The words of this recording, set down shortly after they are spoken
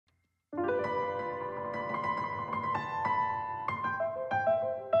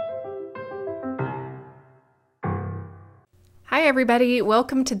everybody,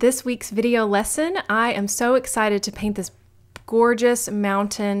 welcome to this week's video lesson. I am so excited to paint this gorgeous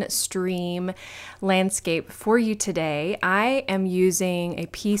mountain stream landscape for you today. I am using a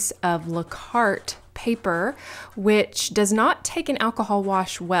piece of La Carte paper, which does not take an alcohol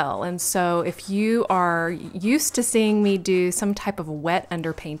wash well. And so if you are used to seeing me do some type of wet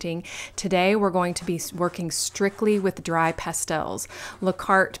underpainting, today we're going to be working strictly with dry pastels. La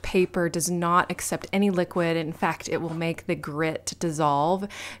Carte paper does not accept any liquid. In fact, it will make the grit dissolve,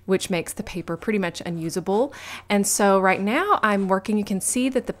 which makes the paper pretty much unusable. And so right now I'm working, you can see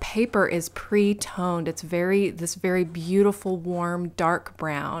that the paper is pre-toned. It's this very beautiful, warm, dark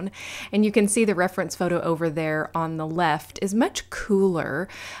brown. And you can see the reference photo over there on the left is much cooler,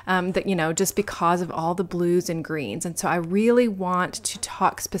 just because of all the blues and greens. And so I really want to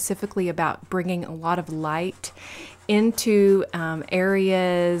talk specifically about bringing a lot of light into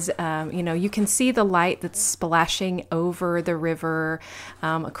areas. You can see the light that's splashing over the river,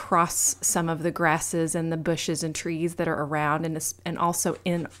 across some of the grasses and the bushes and trees that are around, and also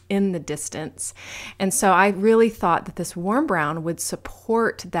in the distance. And so I really thought that this warm brown would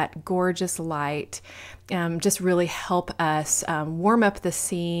support that gorgeous light, just really help us warm up the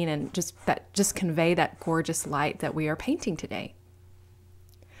scene and just convey that gorgeous light that we are painting today.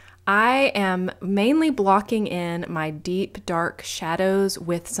 I am mainly blocking in my deep dark shadows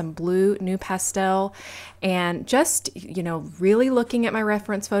with some blue new pastel, and just really looking at my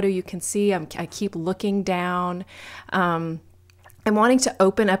reference photo, you can see I keep looking down. I'm wanting to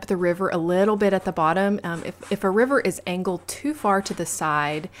open up the river a little bit at the bottom. If a river is angled too far to the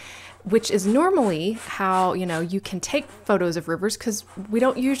side, which is normally how you can take photos of rivers, because we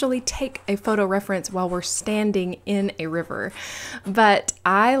don't usually take a photo reference while we're standing in a river. But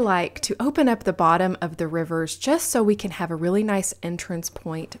I like to open up the bottom of the rivers just so we can have a really nice entrance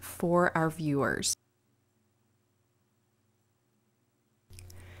point for our viewers.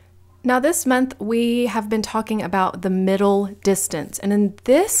 Now this month we have been talking about the middle distance, and in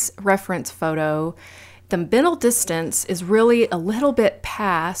this reference photo, the middle distance is really a little bit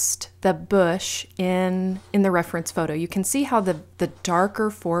past the bush in the reference photo. You can see how the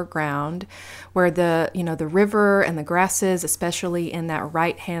darker foreground, where the river and the grasses, especially in that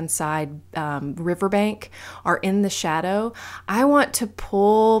right-hand side riverbank, are in the shadow. I want to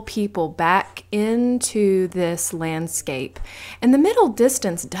pull people back into this landscape. And the middle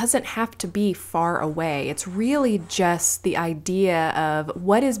distance doesn't have to be far away. It's really just the idea of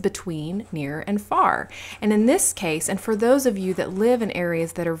what is between near and far. And in this case, and for those of you that live in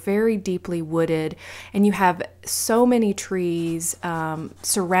areas that are very deeply wooded and you have so many trees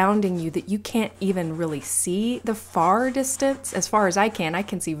surrounding you that you can't even really see the far distance. As far as I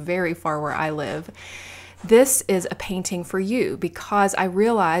can see very far where I live. This is a painting for you, because I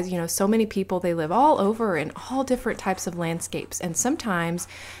realize, so many people, they live all over in all different types of landscapes. And sometimes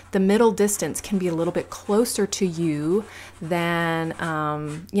the middle distance can be a little bit closer to you than,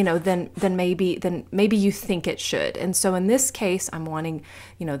 than maybe you think it should. And so in this case, I'm wanting,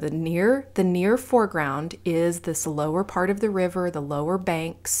 the near foreground is this lower part of the river, the lower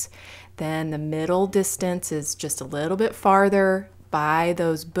banks. Then the middle distance is just a little bit farther by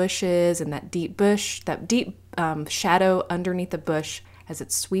those bushes and that deep shadow underneath the bush as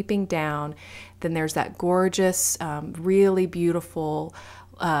it's sweeping down. Then there's that gorgeous, really beautiful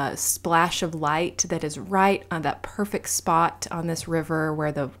splash of light that is right on that perfect spot on this river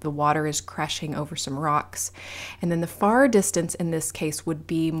where the water is crashing over some rocks. And then the far distance in this case would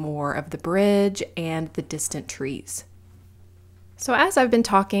be more of the bridge and the distant trees. So as I've been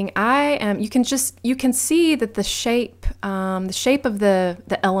talking, you can see that the shape of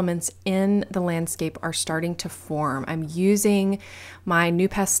the elements in the landscape are starting to form. I'm using my new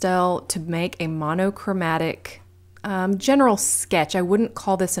pastel to make a monochromatic general sketch. I wouldn't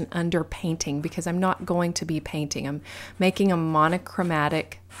call this an underpainting because I'm not going to be painting. I'm making a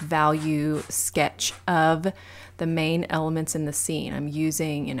monochromatic value sketch of the main elements in the scene. I'm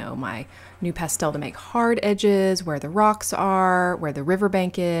using, my new pastel to make hard edges where the rocks are, where the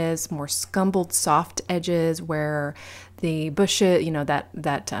riverbank is, more scumbled soft edges where the bushes,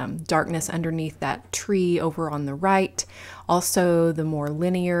 that darkness underneath that tree over on the right. Also the more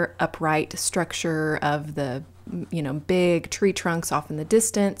linear upright structure of the big tree trunks off in the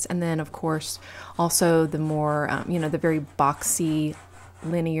distance. And then of course also the more, the very boxy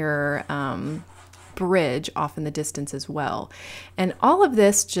linear bridge off in the distance as well. And all of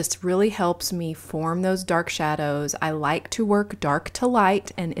this just really helps me form those dark shadows. I like to work dark to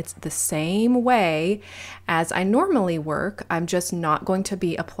light, and it's the same way as I normally work. I'm just not going to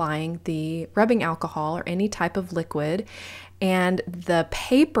be applying the rubbing alcohol or any type of liquid. And the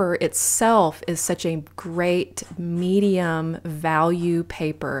paper itself is such a great medium value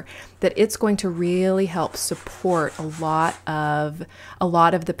paper that it's going to really help support a lot of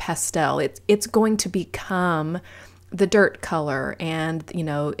the pastel. It's going to become the dirt color, and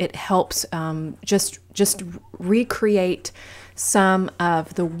it helps just recreate some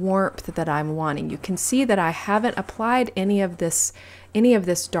of the warmth that I'm wanting. You can see that I haven't applied any of this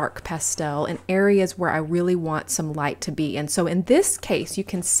dark pastel in areas where I really want some light to be. And so in this case, you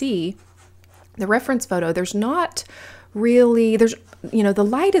can see the reference photo, there's not really, the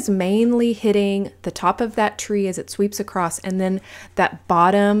light is mainly hitting the top of that tree as it sweeps across, and then that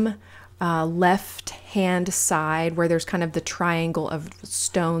bottom left hand side where there's kind of the triangle of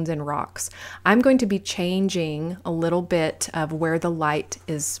stones and rocks. I'm going to be changing a little bit of where the light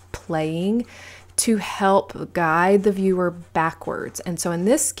is playing to help guide the viewer backwards. And so in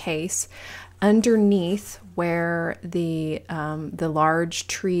this case, underneath where the large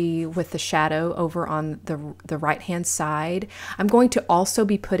tree with the shadow over on the right hand side, I'm going to also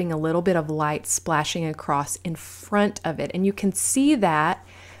be putting a little bit of light splashing across in front of it. And you can see that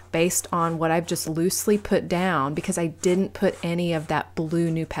based on what I've just loosely put down, because I didn't put any of that blue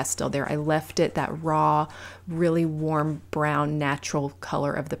new pastel there. I left it that raw, really warm brown natural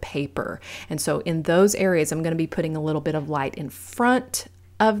color of the paper. And so in those areas, I'm going to be putting a little bit of light in front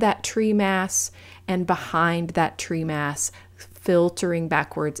of that tree mass and behind that tree mass, filtering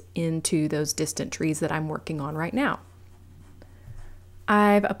backwards into those distant trees that I'm working on right now.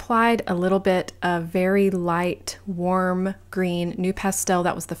 I've applied a little bit of very light, warm green new pastel.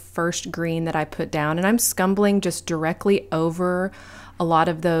 That was the first green that I put down, and I'm scumbling just directly over a lot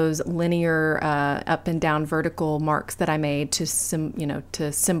of those linear up and down vertical marks that I made to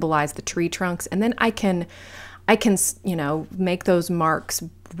symbolize the tree trunks. And then I can make those marks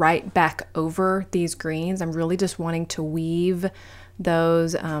right back over these greens. I'm really just wanting to weave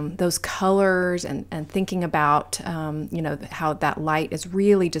those colors and thinking about how that light is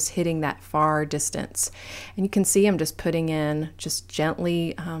really just hitting that far distance. And you can see I'm just putting in just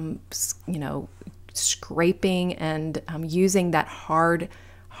gently scraping and using that hard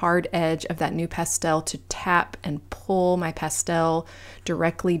edge of that new pastel to tap and pull my pastel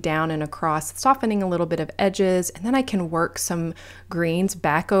directly down and across, softening a little bit of edges. And then I can work some greens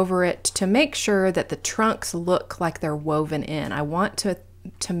back over it to make sure that the trunks look like they're woven in. I want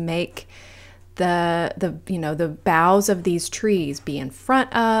to make the boughs of these trees be in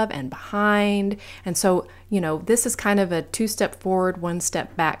front of and behind. And so, this is kind of a 2-step forward,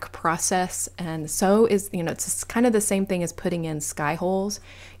 1-step back process. And so is, it's kind of the same thing as putting in sky holes.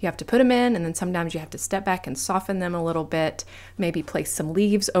 You have to put them in, and then sometimes you have to step back and soften them a little bit, maybe place some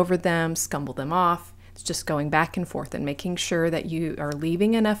leaves over them, scumble them off. It's just going back and forth and making sure that you are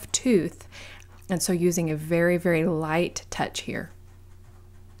leaving enough tooth. And so using a very, very light touch here.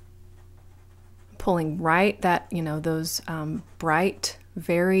 Pulling right those bright,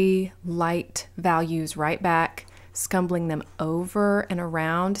 very light values right back, scumbling them over and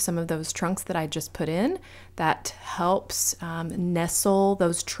around some of those trunks that I just put in. That helps nestle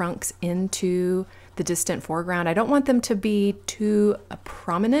those trunks into the distant foreground. I don't want them to be too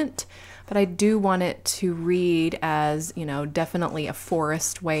prominent, but I do want it to read as, definitely a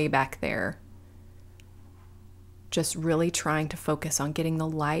forest way back there. Just really trying to focus on getting the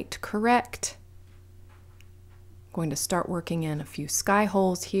light correct. Going to start working in a few sky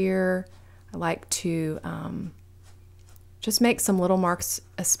holes here. I like to just make some little marks,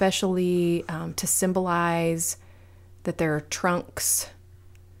 especially to symbolize that there are trunks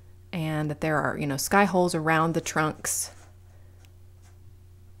and that there are, sky holes around the trunks.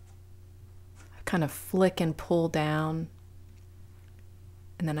 I kind of flick and pull down.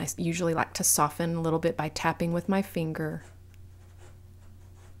 And then I usually like to soften a little bit by tapping with my finger.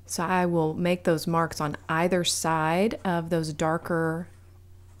 So I will make those marks on either side of those darker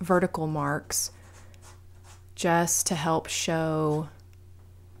vertical marks just to help showcase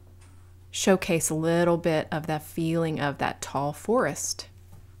a little bit of that feeling of that tall forest.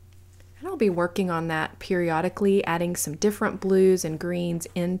 And I'll be working on that periodically, adding some different blues and greens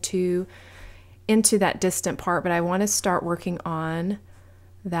into that distant part, but I want to start working on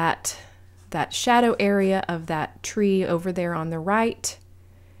that shadow area of that tree over there on the right.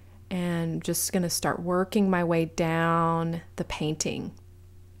 And just going to start working my way down the painting.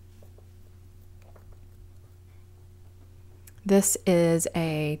 This is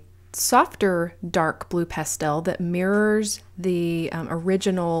a softer dark blue pastel that mirrors the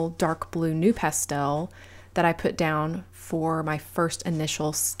original dark blue new pastel that I put down for my first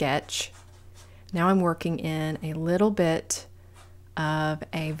initial sketch. Now I'm working in a little bit of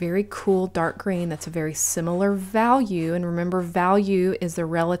a very cool dark green that's a very similar value. And remember, value is the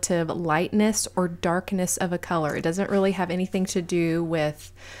relative lightness or darkness of a color. It doesn't really have anything to do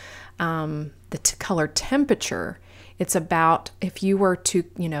with the color temperature. It's about if you were to,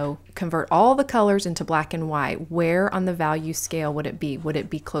 convert all the colors into black and white, where on the value scale would it be? Would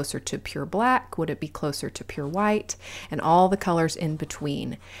it be closer to pure black? Would it be closer to pure white? And all the colors in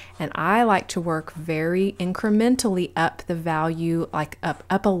between. And I like to work very incrementally up the value, like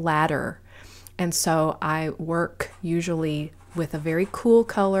up a ladder. And so I work usually with a very cool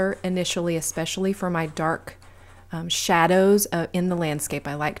color initially, especially for my dark shadows in the landscape.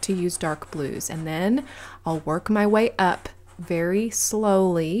 I like to use dark blues, and then I'll work my way up very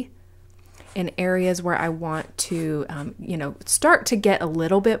slowly in areas where I want to, start to get a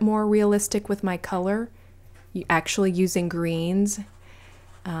little bit more realistic with my color. Actually using greens,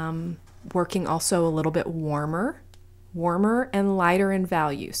 working also a little bit warmer and lighter in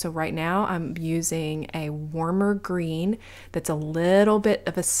value. So right now I'm using a warmer green that's a little bit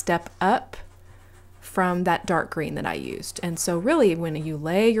of a step up from that dark green that I used. And so really when you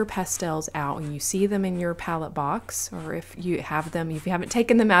lay your pastels out and you see them in your palette box, or if you haven't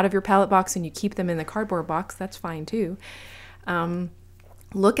taken them out of your palette box and you keep them in the cardboard box, that's fine too.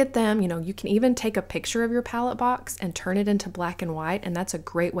 Look at them, you can even take a picture of your palette box and turn it into black and white, and that's a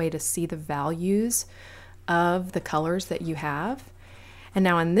great way to see the values of the colors that you have. And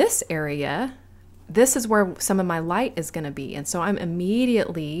now in this area, this is where some of my light is going to be. And so I'm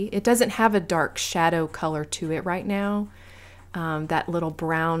immediately, it doesn't have a dark shadow color to it right now. That little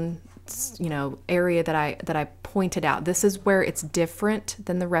brown, area that I pointed out. This is where it's different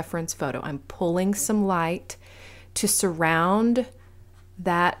than the reference photo. I'm pulling some light to surround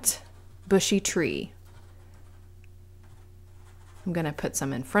that bushy tree. I'm going to put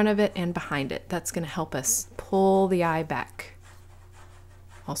some in front of it and behind it. That's going to help us pull the eye back.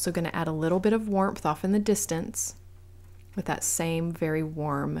 Also going to add a little bit of warmth off in the distance with that same very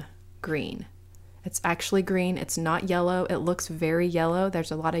warm green. It's actually green. It's not yellow. It looks very yellow.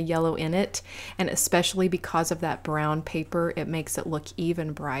 There's a lot of yellow in it, and especially because of that brown paper, it makes it look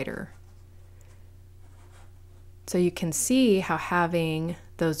even brighter. So you can see how having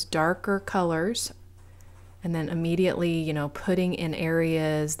those darker colors and then immediately, putting in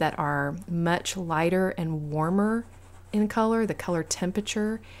areas that are much lighter and warmer in color, the color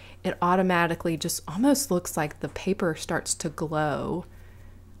temperature, it automatically just almost looks like the paper starts to glow.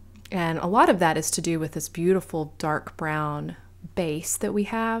 And a lot of that is to do with this beautiful dark brown base that we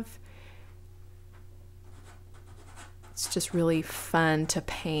have. It's just really fun to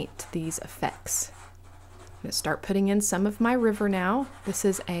paint these effects. I'm going to start putting in some of my river now. This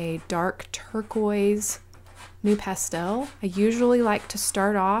is a dark turquoise new pastel. I usually like to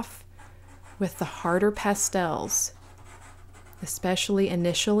start off with the harder pastels, especially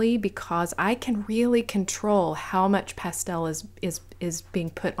initially, because I can really control how much pastel is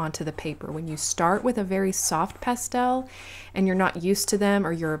being put onto the paper. When you start with a very soft pastel and you're not used to them,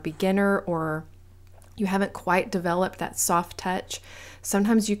 or you're a beginner, or you haven't quite developed that soft touch,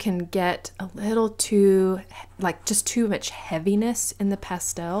 sometimes you can get a little too, just too much heaviness in the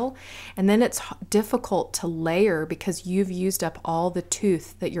pastel, and then it's difficult to layer because you've used up all the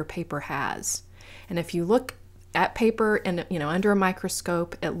tooth that your paper has. And if you look at paper and under a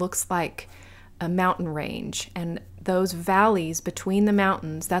microscope, it looks like a mountain range, and those valleys between the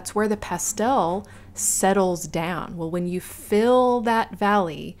mountains, that's where the pastel settles down. Well, when you fill that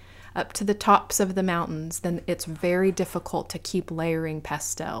valley up to the tops of the mountains, then it's very difficult to keep layering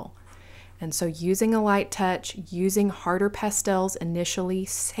pastel. And so using a light touch, using harder pastels initially,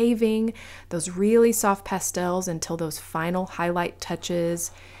 saving those really soft pastels until those final highlight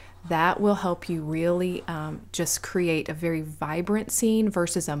touches, that will help you really just create a very vibrant scene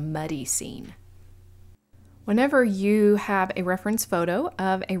versus a muddy scene. Whenever you have a reference photo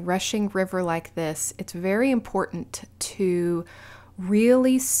of a rushing river like this, it's very important to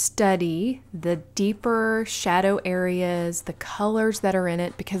really study the deeper shadow areas, the colors that are in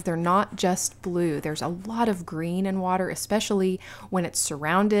it, because they're not just blue. There's a lot of green in water, especially when it's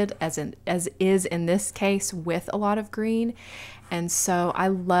surrounded, as is in this case, with a lot of green. And so I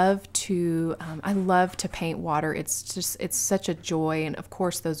love to paint water. It's such a joy. And of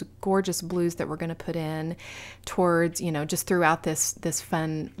course, those gorgeous blues that we're going to put in towards, just throughout this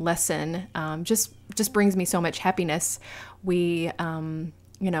fun lesson, just brings me so much happiness.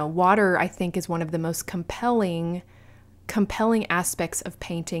 Water, I think, is one of the most compelling aspects of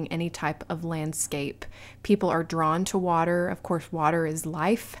painting any type of landscape. People are drawn to water. Of course, water is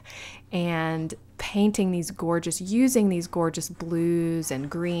life, and using these gorgeous blues and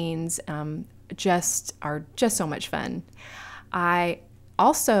greens are just so much fun. I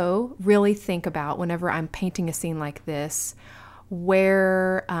also really think about, whenever I'm painting a scene like this,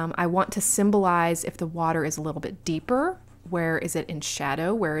 where I want to symbolize if the water is a little bit deeper, where is it in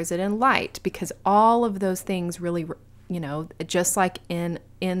shadow, where is it in light, because all of those things really, just like in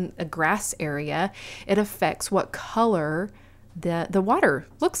a grass area, it affects what color the water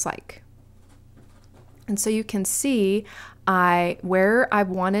looks like. And so you can see where I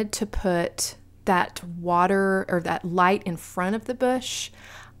wanted to put that water or that light in front of the bush,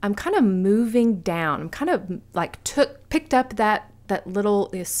 I'm kind of moving down. I'm kind of like picked up that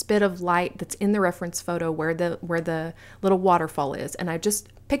little spit of light that's in the reference photo where the little waterfall is, and I just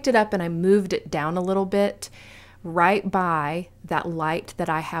picked it up and I moved it down a little bit right by that light that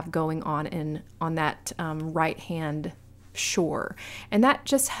I have going on that right hand shore. And that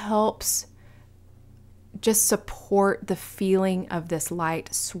just helps just support the feeling of this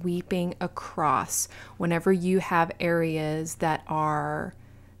light sweeping across whenever you have areas that are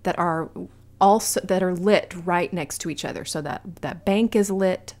lit right next to each other. So that bank is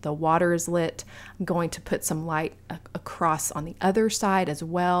lit, the water is lit. I'm going to put some light across on the other side as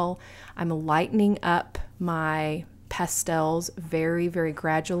well. I'm lightening up my pastels very, very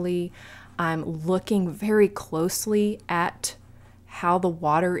gradually. I'm looking very closely at how the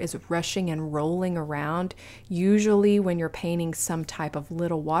water is rushing and rolling around. Usually when you're painting some type of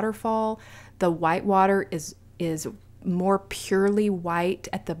little waterfall, the white water is more purely white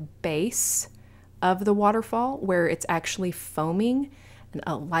at the base of the waterfall, where it's actually foaming,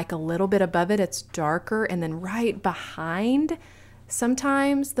 and like a little bit above it it's darker, and then right behind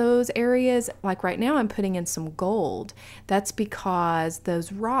sometimes those areas, like right now I'm putting in some gold. That's because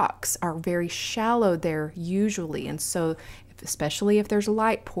those rocks are very shallow there usually, and so especially if there's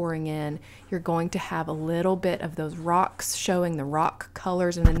light pouring in, you're going to have a little bit of those rocks showing the rock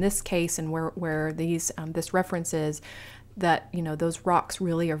colors. And in this case, and where this reference is, that those rocks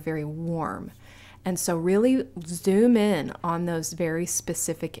really are very warm. And so really zoom in on those very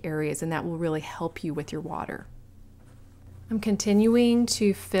specific areas, and that will really help you with your water. I'm continuing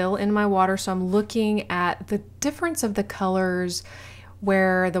to fill in my water, so I'm looking at the difference of the colors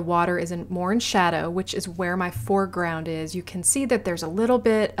where the water is more in shadow, which is where my foreground is. You can see that there's a little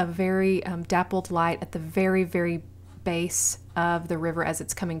bit of very dappled light at the very, very base of the river as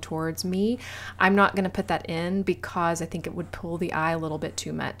it's coming towards me. I'm not going to put that in because I think it would pull the eye a little bit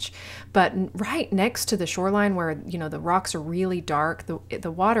too much. But right next to the shoreline where, the rocks are really dark,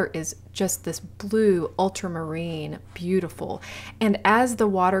 the water is just this blue ultramarine, beautiful. And as the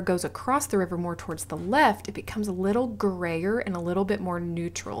water goes across the river more towards the left, it becomes a little grayer and a little bit more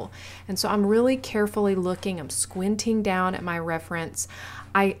neutral. And so I'm really carefully looking, I'm squinting down at my reference.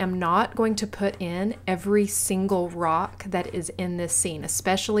 I am not going to put in every single rock that is in this scene,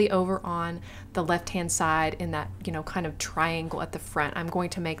 especially over on the left-hand side in that, kind of triangle at the front. I'm going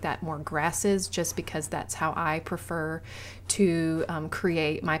to make that more grasses just because that's how I prefer to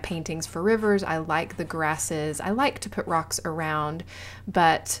create my paintings for rivers. I like the grasses. I like to put rocks around,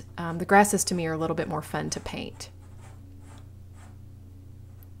 but the grasses to me are a little bit more fun to paint.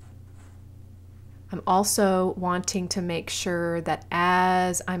 I'm also wanting to make sure that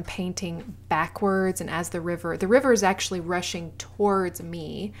as I'm painting backwards and as the river is actually rushing towards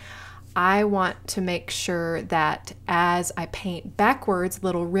me, I want to make sure that as I paint backwards,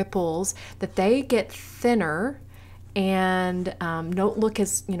 little ripples, that they get thinner and don't look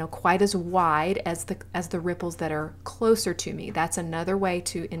as quite as wide as the ripples that are closer to me. That's another way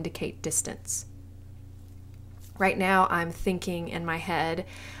to indicate distance. Right now I'm thinking in my head,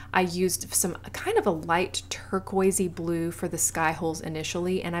 I used some kind of a light turquoisey blue for the sky holes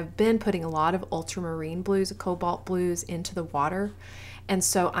initially, and I've been putting a lot of ultramarine blues, cobalt blues into the water. And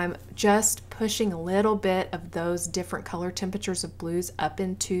so I'm just pushing a little bit of those different color temperatures of blues up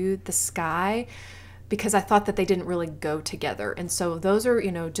into the sky because I thought that they didn't really go together. And so those are,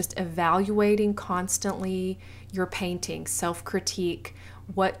 just evaluating constantly your painting, self-critique.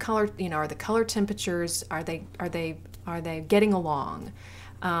 What color, are the color temperatures, are they getting along?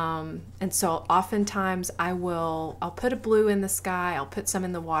 And so oftentimes I'll put a blue in the sky, I'll put some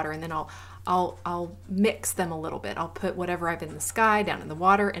in the water, and then I'll mix them a little bit. I'll put whatever I've in the sky down in the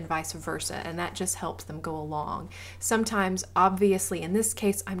water and vice versa, and that just helps them go along. Sometimes, obviously, in this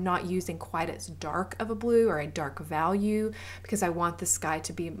case, I'm not using quite as dark of a blue or a dark value because I want the sky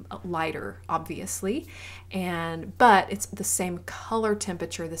to be lighter, obviously, but it's the same color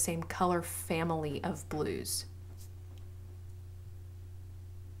temperature, the same color family of blues.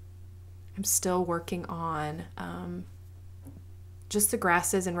 I'm still working on just the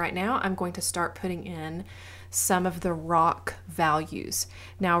grasses, and right now I'm going to start putting in some of the rock values.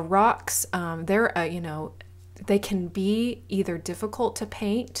 Now rocks, they're they can be either difficult to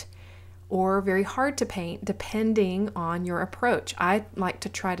paint or very hard to paint depending on your approach. I like to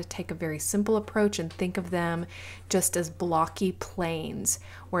try to take a very simple approach and think of them just as blocky planes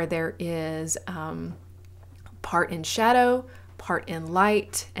where there is part in shadow, part in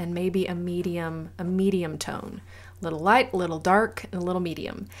light, and maybe a medium tone. A little light, a little dark, and a little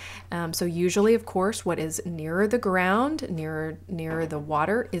medium. So usually, of course, what is nearer the ground, nearer the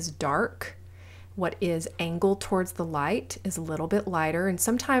water is dark. What is angled towards the light is a little bit lighter, and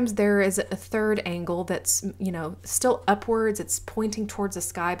sometimes there is a third angle that's, still upwards. It's pointing towards the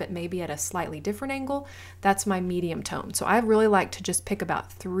sky, but maybe at a slightly different angle. That's my medium tone. So I really like to just pick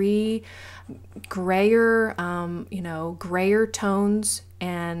about 3 grayer, grayer tones,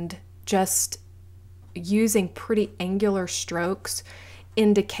 and just using pretty angular strokes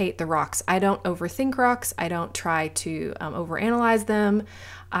indicate the rocks. I don't overthink rocks. I don't try to overanalyze them.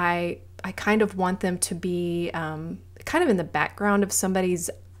 I kind of want them to be kind of in the background of somebody's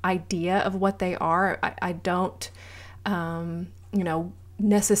idea of what they are. I don't,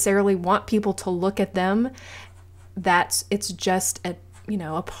 necessarily want people to look at them. It's just a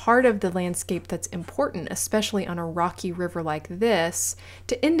part of the landscape that's important, especially on a rocky river like this,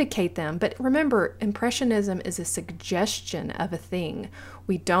 to indicate them. But remember, Impressionism is a suggestion of a thing.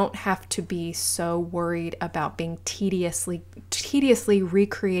 We don't have to be so worried about being tediously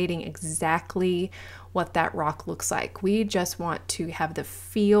recreating exactly what that rock looks like. We just want to have the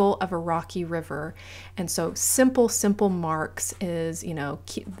feel of a rocky river. And so simple marks is,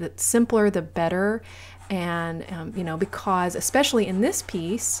 the simpler the better. And, because especially in this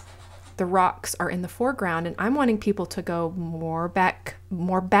piece, the rocks are in the foreground, and I'm wanting people to go more back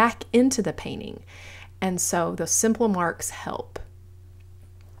into the painting. And so those simple marks help.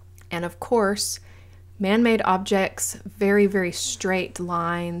 And of course, man-made objects, very, very straight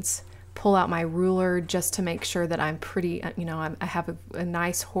lines. Pull out my ruler just to make sure that I'm pretty, I have a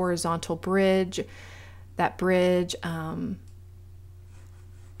nice horizontal bridge. That bridge,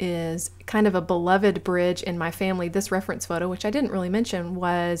 is kind of a beloved bridge in my family. This reference photo, which I didn't really mention,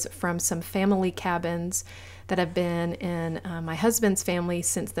 was from some family cabins that have been in my husband's family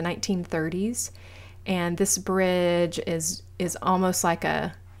since the 1930s. And this bridge is almost like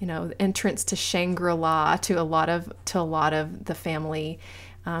a entrance to Shangri-La to a lot of the family.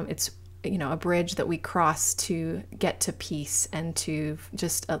 It's a bridge that we cross to get to peace and to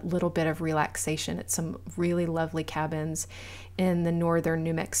just a little bit of relaxation at some really lovely cabins in the northern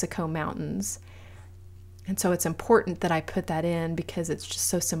New Mexico mountains. And so it's important that I put that in because it's just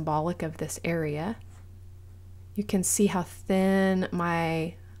so symbolic of this area. You can see how thin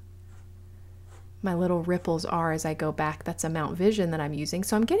my little ripples are as I go back. That's a Mount Vision that I'm using.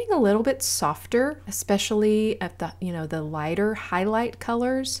 So I'm getting a little bit softer, especially at the lighter highlight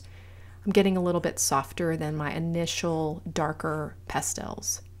colors. I'm getting a little bit softer than my initial darker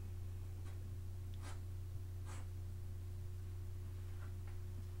pastels.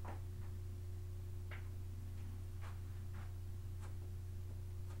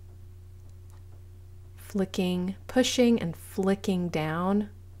 Pushing and flicking down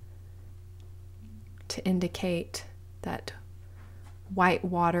to indicate that white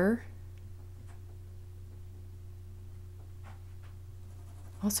water.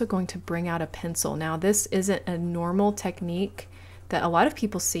 Also going to bring out a pencil. Now this isn't a normal technique that a lot of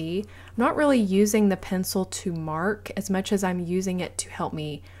people see. I'm not really using the pencil to mark as much as I'm using it to help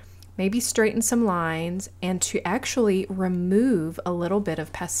me maybe straighten some lines and to actually remove a little bit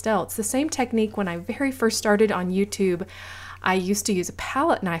of pastel. It's the same technique when I very first started on YouTube. I used to use a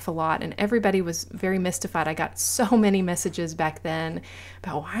palette knife a lot, and everybody was very mystified. I got so many messages back then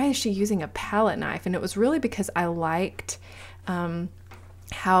about why is she using a palette knife? And it was really because I liked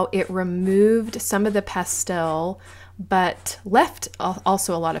how it removed some of the pastel, but left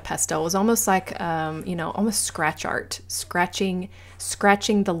also a lot of pastel. It was almost like, almost scratch art, scratching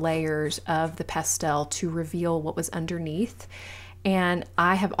the layers of the pastel to reveal what was underneath. And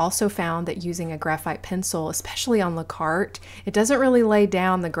I have also found that using a graphite pencil, especially on the cart, it doesn't really lay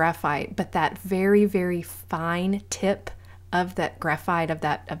down the graphite, but that very, very fine tip of that graphite, of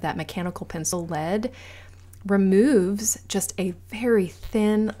that mechanical pencil lead, removes just a very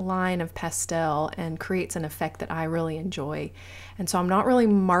thin line of pastel and creates an effect that I really enjoy. And so I'm not really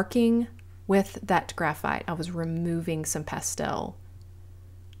marking with that graphite. I was removing some pastel.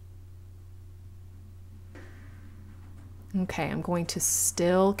 Okay, I'm going to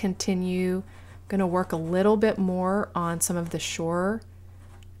still continue. I'm going to work a little bit more on some of the shore,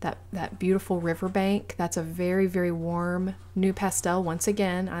 that beautiful riverbank. That's a very, very warm new pastel. Once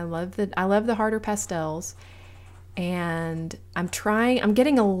again, I love the harder pastels. And I'm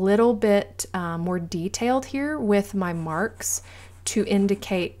getting a little bit more detailed here with my marks to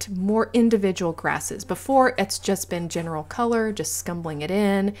indicate more individual grasses. Before, it's just been general color, just scumbling it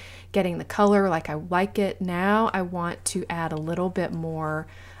in, getting the color like I like it. Now I want to add a little bit more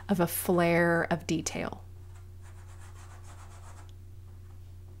of a flare of detail.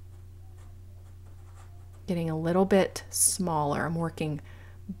 Getting a little bit smaller. I'm working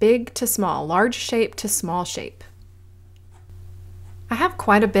big to small, large shape to small shape. I have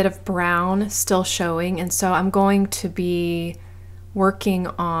quite a bit of brown still showing, and so I'm going to be working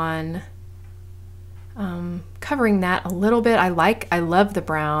on covering that a little bit. I love the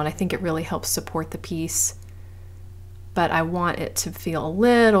brown. I think it really helps support the piece, but I want it to feel a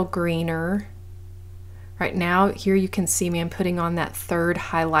little greener. Right now, here you can see me, I'm putting on that third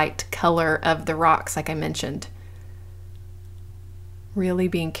highlight color of the rocks like I mentioned. Really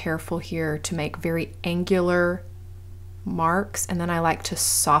being careful here to make very angular marks, and then I like to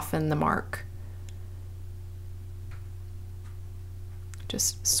soften the mark.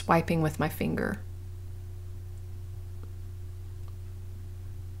 Just swiping with my finger.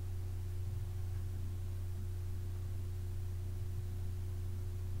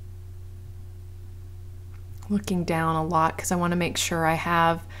 Looking down a lot because I want to make sure I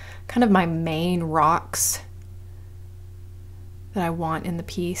have kind of my main rocks that I want in the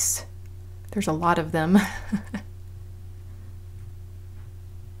piece. There's a lot of them.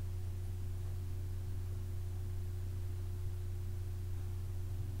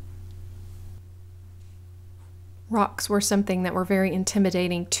 Rocks were something that were very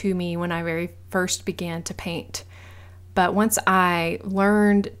intimidating to me when I very first began to paint. But once I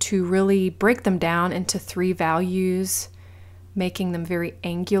learned to really break them down into 3 values, making them very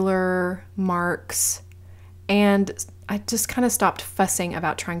angular marks, and I just kind of stopped fussing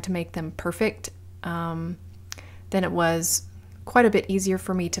about trying to make them perfect, then it was quite a bit easier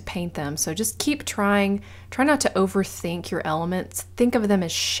for me to paint them. So just keep trying. Try not to overthink your elements. Think of them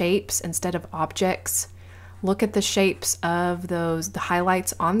as shapes instead of objects. Look at the shapes of the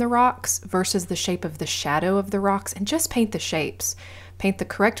highlights on the rocks versus the shape of the shadow of the rocks, and just paint the shapes. Paint the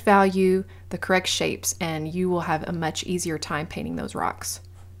correct value, the correct shapes, and you will have a much easier time painting those rocks.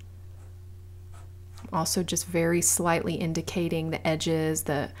 Also just very slightly indicating the edges,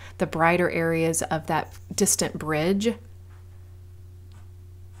 the brighter areas of that distant bridge.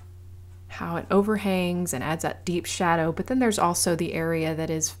 How it overhangs and adds that deep shadow, but then there's also the area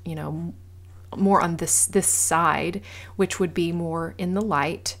that is, you know, more on this side, which would be more in the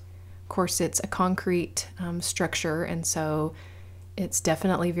light. Of course, it's a concrete structure, and so it's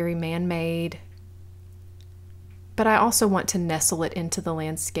definitely very man-made. But I also want to nestle it into the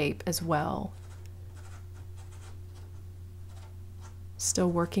landscape as well. Still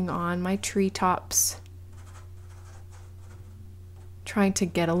working on my treetops. Trying to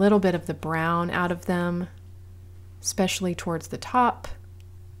get a little bit of the brown out of them, especially towards the top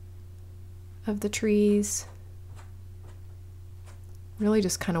of the trees. Really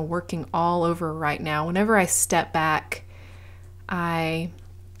just kind of working all over right now. Whenever I step back, I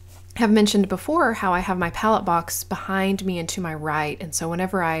have mentioned before how I have my palette box behind me and to my right, and so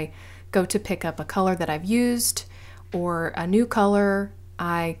whenever I go to pick up a color that I've used or a new color,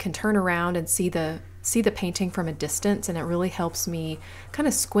 I can turn around and see the painting from a distance, and it really helps me kind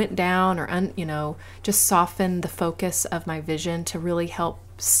of squint down or just soften the focus of my vision to really help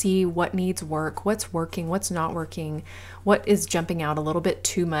see what needs work, what's working, what's not working, what is jumping out a little bit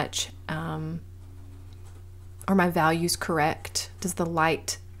too much. Are my values correct? Does the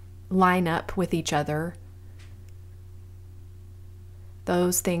light line up with each other?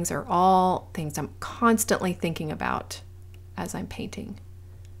 Those things are all things I'm constantly thinking about as I'm painting.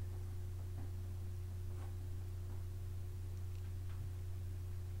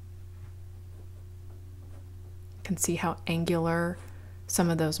 You can see how angular some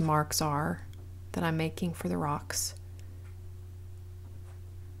of those marks are that I'm making for the rocks.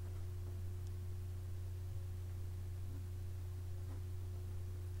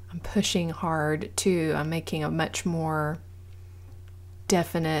 I'm pushing hard too. I'm making a much more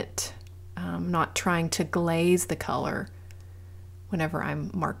definite, not trying to glaze the color whenever I'm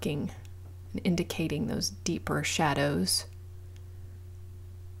marking and indicating those deeper shadows.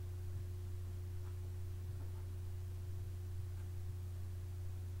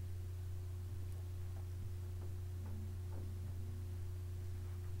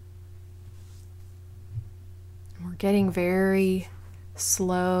 We're getting very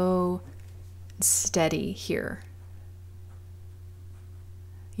slow and steady here.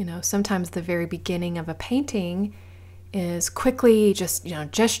 You know, sometimes the very beginning of a painting is quickly just,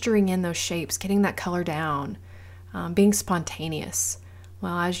 gesturing in those shapes, getting that color down. being spontaneous.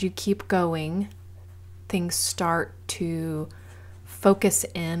 Well, as you keep going, things start to focus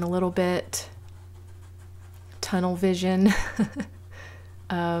in a little bit, tunnel vision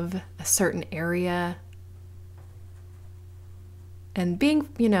of a certain area, and being,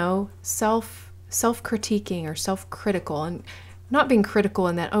 self-critiquing or self-critical, and not being critical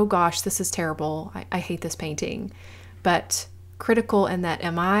in that, oh gosh, this is terrible, I hate this painting, but critical in that,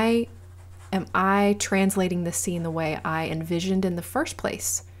 am I translating the scene the way I envisioned in the first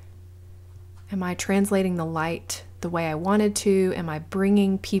place? Am I translating the light the way I wanted to? Am I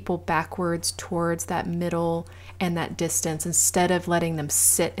bringing people backwards towards that middle and that distance instead of letting them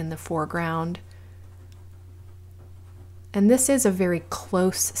sit in the foreground? And this is a very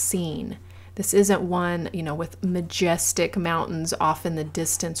close scene. This isn't one, with majestic mountains off in the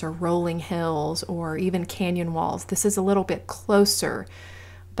distance or rolling hills or even canyon walls. This is a little bit closer,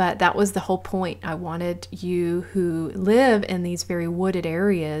 but that was the whole point. I wanted you who live in these very wooded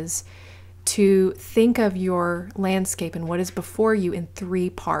areas to think of your landscape and what is before you in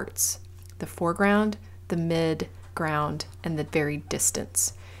 3 parts: the foreground, the mid-ground, and the very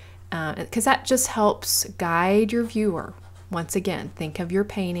distance. Because that just helps guide your viewer. Once again, think of your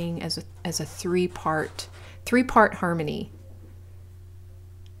painting as a 3-part harmony.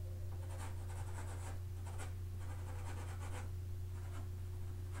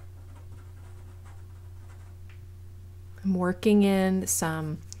 I'm working in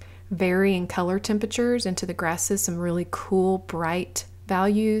some varying color temperatures into the grasses, some really cool, bright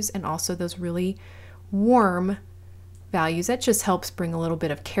values, and also those really warm values. That just helps bring a little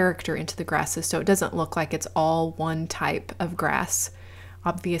bit of character into the grasses so it doesn't look like it's all one type of grass.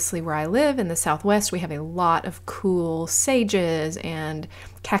 Obviously, where I live in the Southwest, we have a lot of cool sages and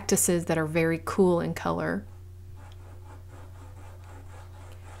cactuses that are very cool in color.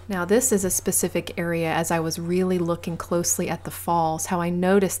 Now, this is a specific area as I was really looking closely at the falls, how I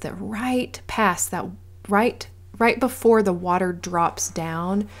noticed that right past that, right before the water drops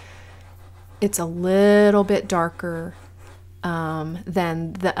down, it's a little bit darker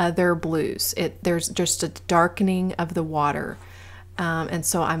than the other blues. There's just a darkening of the water. And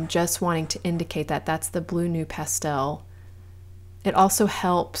so I'm just wanting to indicate that that's the Blue New Pastel. It also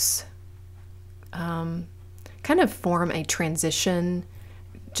helps kind of form a transition,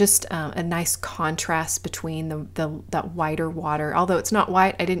 just a nice contrast between that whiter water. Although it's not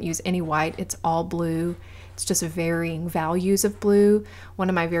white, I didn't use any white, it's all blue. It's just varying values of blue. One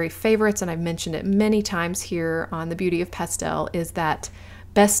of my very favorites, and I've mentioned it many times here on The Beauty of Pastel, is that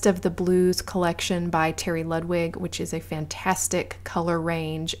Best of the Blues collection by Terry Ludwig, which is a fantastic color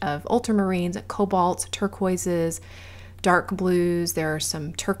range of ultramarines, cobalts, turquoises, dark blues. There are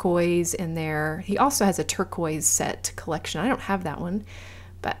some turquoise in there. He also has a turquoise set collection. I don't have that one,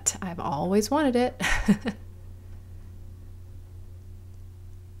 but I've always wanted it.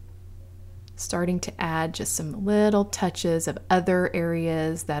 Starting to add just some little touches of other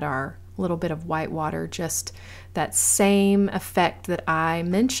areas that are a little bit of white water, just that same effect that I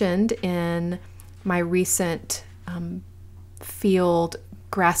mentioned in my recent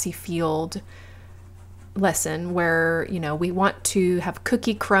grassy field lesson, where we want to have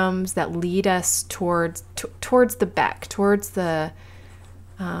cookie crumbs that lead us towards the back, towards the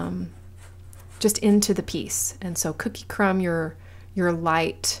just into the piece. And so cookie crumb your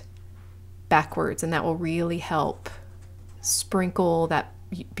light backwards, and that will really help sprinkle that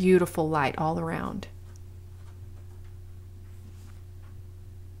beautiful light all around.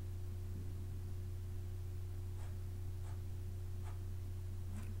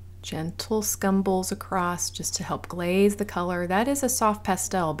 Gentle scumbles across just to help glaze the color. That is a soft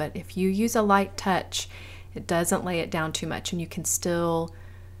pastel, but if you use a light touch, it doesn't lay it down too much, and you can still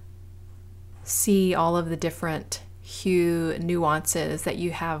see all of the different hue nuances that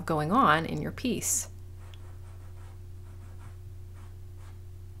you have going on in your piece.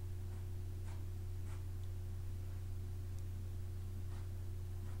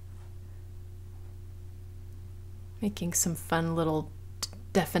 Making some fun little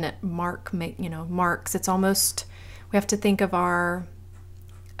definite marks. It's almost, we have to think of our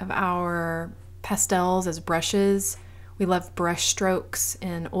pastels as brushes. We love brush strokes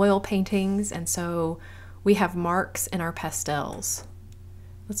in oil paintings, and so we have marks in our pastels.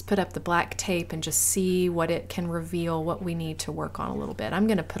 Let's put up the black tape and just see what it can reveal, what we need to work on a little bit. I'm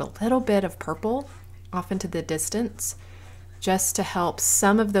going to put a little bit of purple off into the distance just to help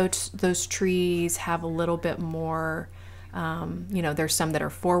some of those trees have a little bit more, there's some that are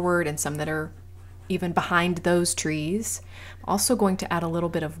forward and some that are even behind those trees. I'm also going to add a little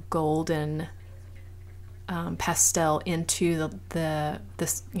bit of golden pastel into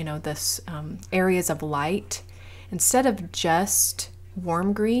this areas of light, instead of just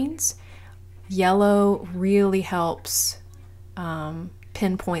warm greens, yellow really helps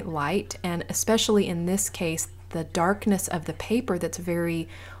pinpoint light, and especially in this case, the darkness of the paper that's very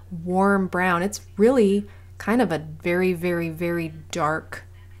warm brown. It's really kind of a very, very, very dark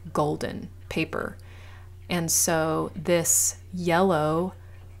golden paper. And so this yellow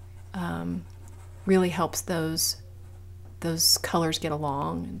really helps those colors get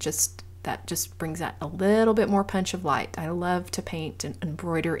along. That just brings that a little bit more punch of light. I love to paint and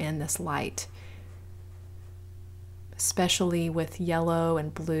embroider in this light, especially with yellow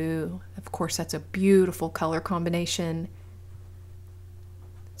and blue. Of course, that's a beautiful color combination.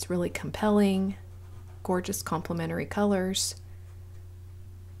 It's really compelling, gorgeous complementary colors,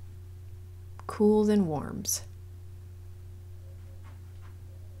 cools and warms.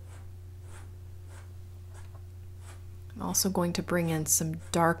 I'm also going to bring in some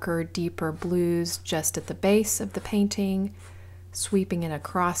darker, deeper blues just at the base of the painting, sweeping it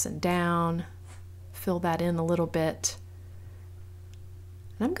across and down. Fill that in a little bit.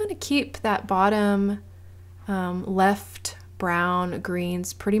 And I'm going to keep that bottom left brown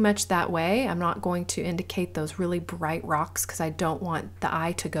greens pretty much that way. I'm not going to indicate those really bright rocks because I don't want the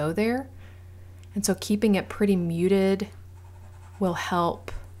eye to go there. And so keeping it pretty muted will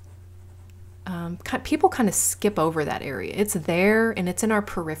help. People kind of skip over that area. It's there and it's in our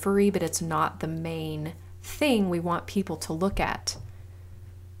periphery, but it's not the main thing we want people to look at.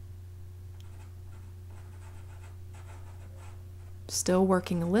 Still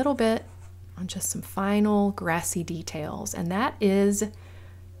working a little bit on just some final grassy details. And that is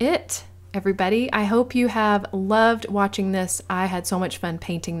it, everybody. I hope you have loved watching this. I had so much fun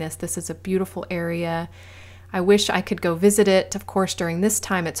painting this. This is a beautiful area. I wish I could go visit it. Of course, during this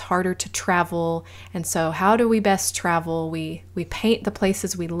time, it's harder to travel. And so how do we best travel? We paint the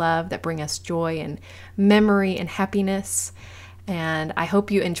places we love that bring us joy and memory and happiness. And I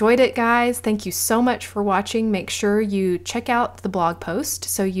hope you enjoyed it, guys. Thank you so much for watching. Make sure you check out the blog post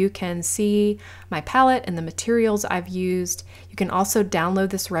so you can see my palette and the materials I've used. You can also download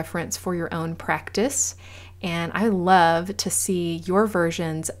this reference for your own practice. And I love to see your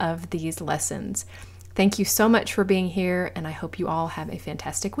versions of these lessons. Thank you so much for being here, and I hope you all have a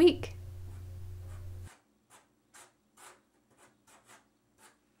fantastic week.